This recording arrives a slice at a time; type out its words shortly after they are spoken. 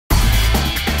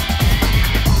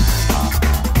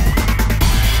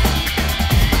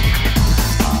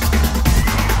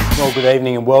Well, good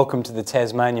evening and welcome to the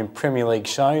Tasmanian Premier League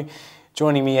show.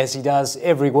 Joining me as he does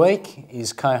every week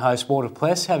is co-host Walter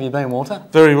Pless. How have you been, Walter?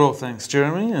 Very well, thanks,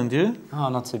 Jeremy. And you? Oh,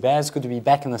 not too bad. It's good to be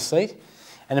back in the seat.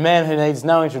 And a man who needs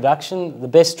no introduction, the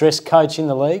best dressed coach in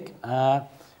the league,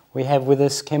 we have with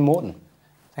us Ken Morton.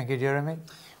 Thank you, Jeremy.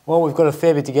 Well, we've got a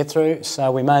fair bit to get through,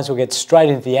 so we may as well get straight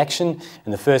into the action.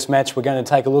 And the first match we're going to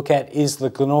take a look at is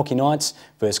the Glenorchy Knights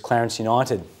versus Clarence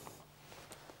United.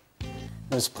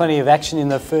 There's plenty of action in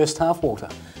the first half, Walter.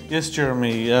 Yes,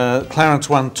 Jeremy. Clarence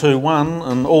won 2-1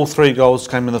 and all 3 goals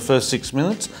came in the first 6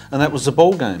 minutes, and that was the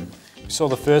ball game. We saw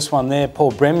the first one there,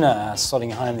 Paul Bremner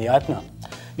slotting home the opener.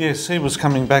 Yes, he was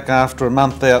coming back after a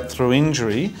month out through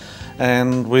injury,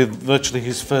 and with virtually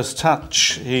his first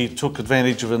touch, he took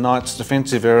advantage of the Knights'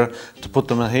 defensive error to put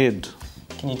them ahead.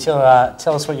 Can you tell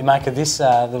us what you make of this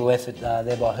little effort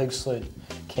there by Hoogsloot,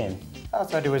 Ken? I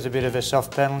thought it was a bit of a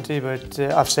soft penalty, but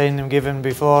I've seen them given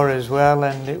before as well,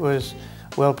 and it was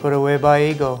well put away by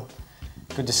Eagle.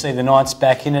 Good to see the Knights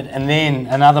back in it, and then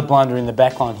another blunder in the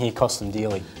backline here cost them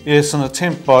dearly. Yes, an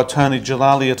attempt by Tony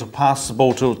Jalalia to pass the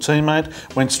ball to a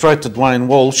teammate went straight to Dwayne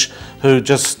Walsh, who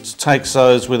just takes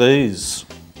those with ease.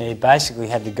 Yeah, he basically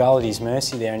had the goal at his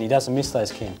mercy there, and he doesn't miss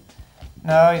those, Ken.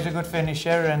 No, he's a good finisher,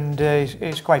 and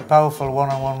he's quite powerful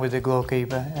one-on-one with the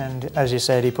goalkeeper, and as you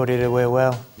said, he put it away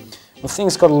well. Well,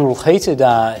 things got a little heated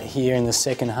here in the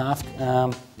second half.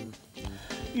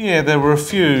 Yeah, there were a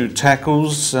few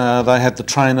tackles. They had the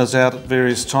trainers out at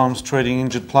various times treating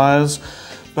injured players,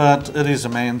 but it is a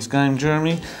man's game,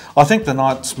 Jeremy. I think the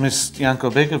Knights missed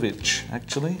Janko Begovic,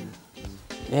 actually.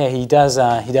 Yeah, he does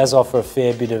offer a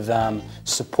fair bit of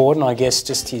support, and I guess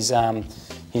just his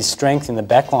strength in the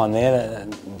backline there.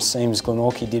 It seems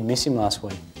Glenorchy did miss him last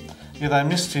week. Yeah, they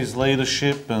missed his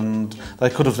leadership, and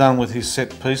they could have done with his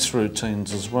set-piece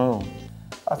routines as well.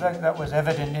 I think that was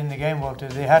evident in the game, Walter.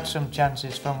 They had some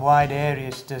chances from wide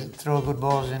areas to throw good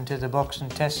balls into the box and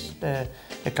test the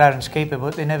Clarence keeper,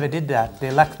 but they never did that.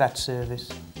 They lacked that service.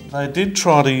 They did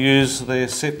try to use their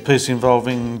set-piece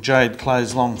involving Jade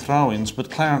Clay's long throw-ins,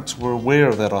 but Clarence were aware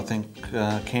of that, I think,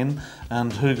 Ken,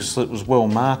 and Hoogsloot was well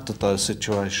marked at those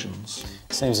situations.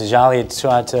 Seems as Jali had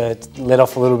tried to let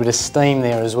off a little bit of steam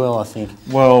there as well, I think.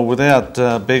 Well, without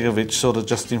Begovic sort of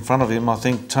just in front of him, I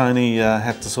think Tony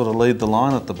had to sort of lead the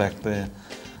line at the back there.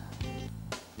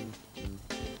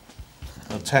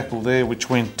 A tackle there which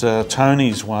went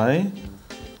Tony's way.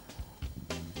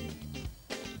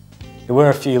 There were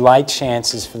a few late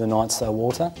chances for the Knights though,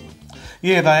 Walter.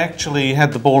 Yeah, they actually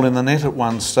had the ball in the net at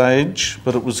one stage,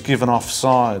 but it was given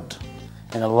offside.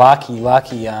 And a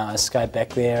lucky escape back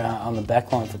there on the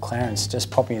back line for Clarence,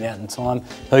 just popping it out in time.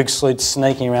 Hoogsloot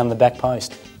sneaking around the back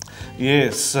post.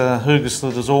 Yes,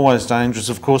 Hoogsloot is always dangerous,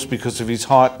 of course, because of his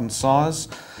height and size,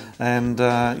 and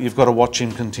you've got to watch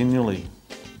him continually.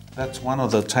 That's one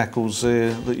of the tackles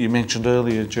there that you mentioned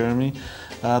earlier, Jeremy.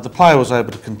 The player was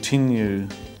able to continue.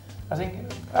 I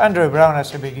think Andrew Brown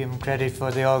has to be given credit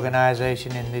for the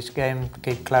organisation in this game to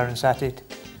keep Clarence at it.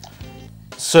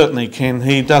 Certainly, Ken.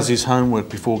 He does his homework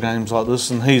before games like this,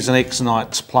 and he's an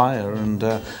ex-Knights player, and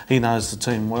he knows the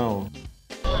team well.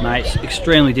 Mate,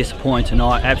 extremely disappointed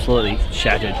tonight, absolutely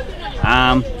shattered.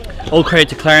 All credit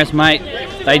to Clarence, mate.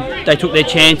 They took their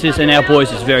chances, and our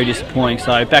boys is very disappointing.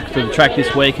 So back to the track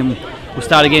this week, and we'll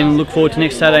start again and look forward to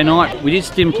next Saturday night. We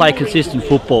just didn't play consistent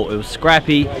football. It was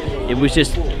scrappy. It was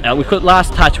just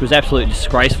last touch was absolutely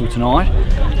disgraceful tonight,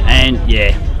 and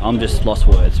yeah, I'm just lost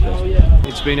words.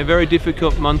 It's been a very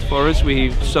difficult month for us.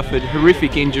 We've suffered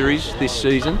horrific injuries this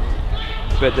season,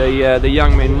 but the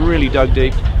young men really dug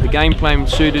deep. The game plan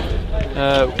suited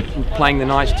playing the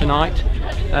Knights tonight.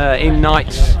 In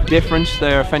Knights' deference,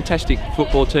 they're a fantastic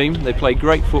football team. They play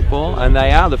great football, and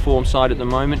they are the form side at the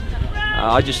moment.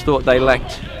 I just thought they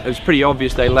lacked, it was pretty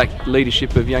obvious they lacked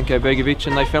leadership of Janko Begovic,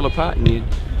 and they fell apart in the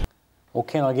end. Well,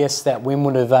 Ken, I guess that win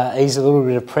would have eased a little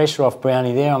bit of pressure off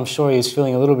Brownie there. I'm sure he was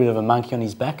feeling a little bit of a monkey on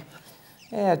his back.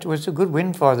 Yeah, it was a good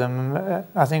win for them.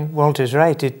 I think Walter's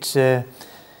right. It's a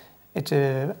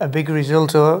big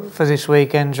result for this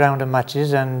weekend's round of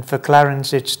matches, and for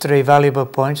Clarence it's 3 valuable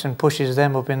points and pushes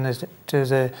them up to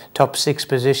the top 6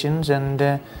 positions,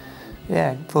 and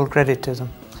yeah, full credit to them.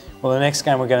 Well, the next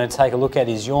game we're going to take a look at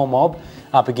is your mob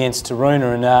up against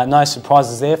Taroona, and no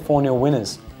surprises there, 4-0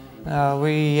 winners.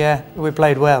 We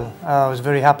played well. I was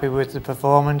very happy with the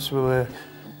performance. We were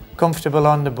comfortable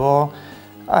on the ball.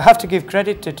 I have to give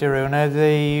credit to Taroona.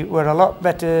 They were a lot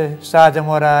better side than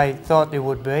what I thought they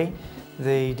would be.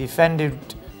 They defended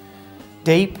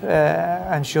deep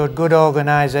and showed good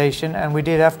organisation, and we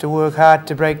did have to work hard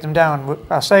to break them down.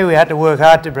 I say we had to work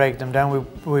hard to break them down.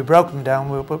 We broke them down,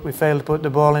 but we failed to put the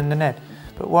ball in the net.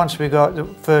 But once we got the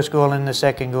first goal and the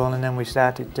second goal, and then we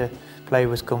started to play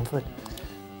with comfort.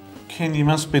 Ken, you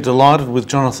must be delighted with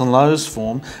Jonathan Lowe's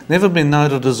form. Never been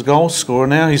noted as a goal scorer.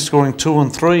 Now he's scoring 2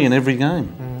 and 3 in every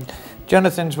game.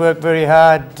 Jonathan's worked very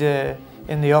hard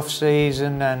in the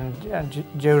off-season and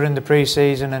during the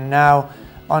pre-season, and now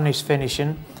on his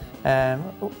finishing.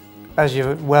 As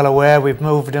you're well aware, we've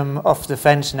moved him off the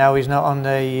fence now. He's not on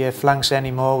the flanks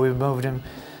anymore. We've moved him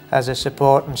as a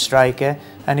supporting striker,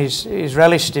 and he's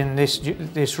relished in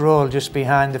this role just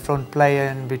behind the front player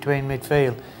and between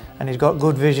midfield. And he's got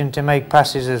good vision to make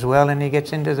passes as well, and he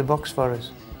gets into the box for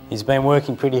us. He's been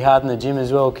working pretty hard in the gym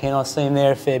as well, Ken. I see him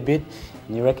there a fair bit.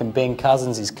 And you reckon Ben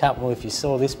Cousins is cut? Well, if you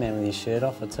saw this man with his shirt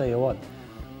off, I tell you what,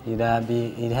 you'd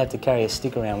have to carry a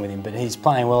stick around with him. But he's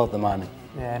playing well at the moment.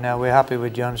 Yeah, no, we're happy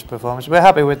with John's performance. We're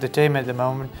happy with the team at the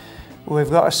moment. We've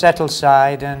got a settled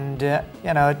side, and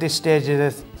you know, at this stage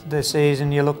of the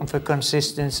season, you're looking for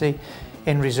consistency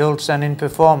in results and in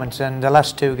performance. And the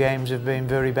last 2 games have been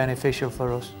very beneficial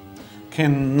for us.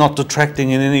 Ken, not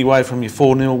detracting in any way from your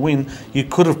 4-0 win, you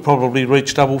could have probably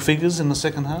reached double figures in the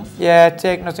second half? Yeah,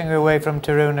 take nothing away from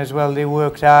Tyrone as well. They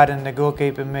worked hard, and the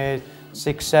goalkeeper made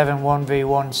 6-7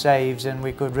 1v1 saves, and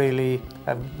we could really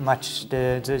have matched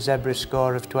the Zebra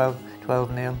score of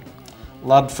 12-0.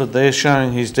 Ludford there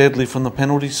showing he's deadly from the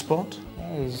penalty spot?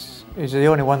 Yeah, he's the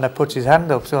only one that puts his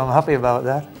hand up, so I'm happy about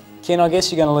that. Ken, I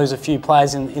guess you're going to lose a few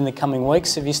players in the coming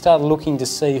weeks. Have you started looking to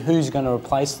see who's going to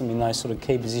replace them in those sort of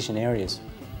key position areas?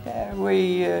 Yeah,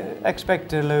 we expect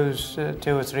to lose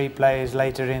 2 or 3 players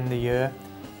later in the year.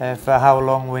 For how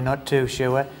long, we're not too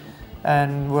sure.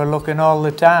 And we're looking all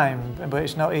the time, but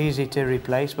it's not easy to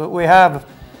replace. But we have,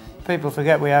 people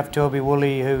forget we have Toby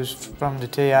Woolley, who's from the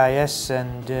TIS,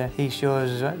 and he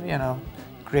shows, you know,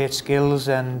 great skills,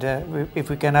 and if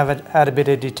we can add a bit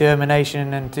of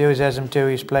determination and enthusiasm to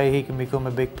his play, he can become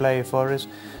a big player for us.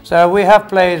 So we have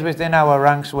players within our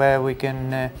ranks where we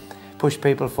can push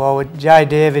people forward. Jai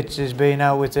Davids has been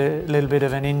out with a little bit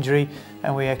of an injury,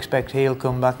 and we expect he'll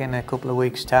come back in a couple of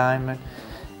weeks' time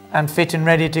and fit and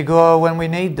ready to go when we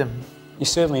need them. You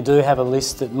certainly do have a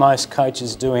list that most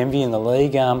coaches do envy in the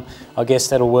league. I guess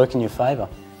that'll work in your favour.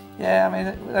 Yeah, I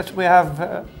mean, we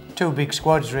have 2 big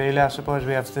squads really. I suppose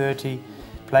we have 30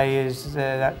 players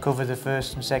that cover the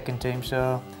first and second team,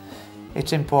 so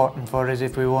it's important for us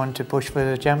if we want to push for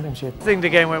the championship. I think the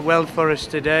game went well for us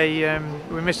today.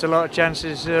 We missed a lot of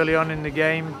chances early on in the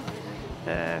game,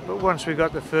 but once we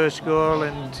got the first goal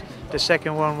and the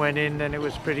second one went in, then it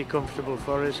was pretty comfortable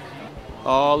for us.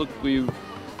 Oh, look, we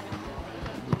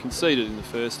conceded in the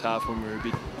first half when we were a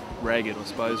bit ragged, I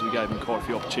suppose. We gave them quite a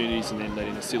few opportunities and then let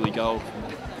in a silly goal.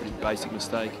 Pretty basic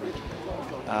mistake.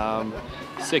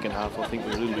 Second half, I think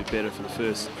we were a little bit better for the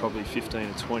first probably 15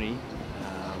 or 20.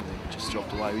 Just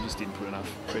dropped away. We just didn't put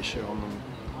enough pressure on them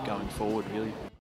going forward, really.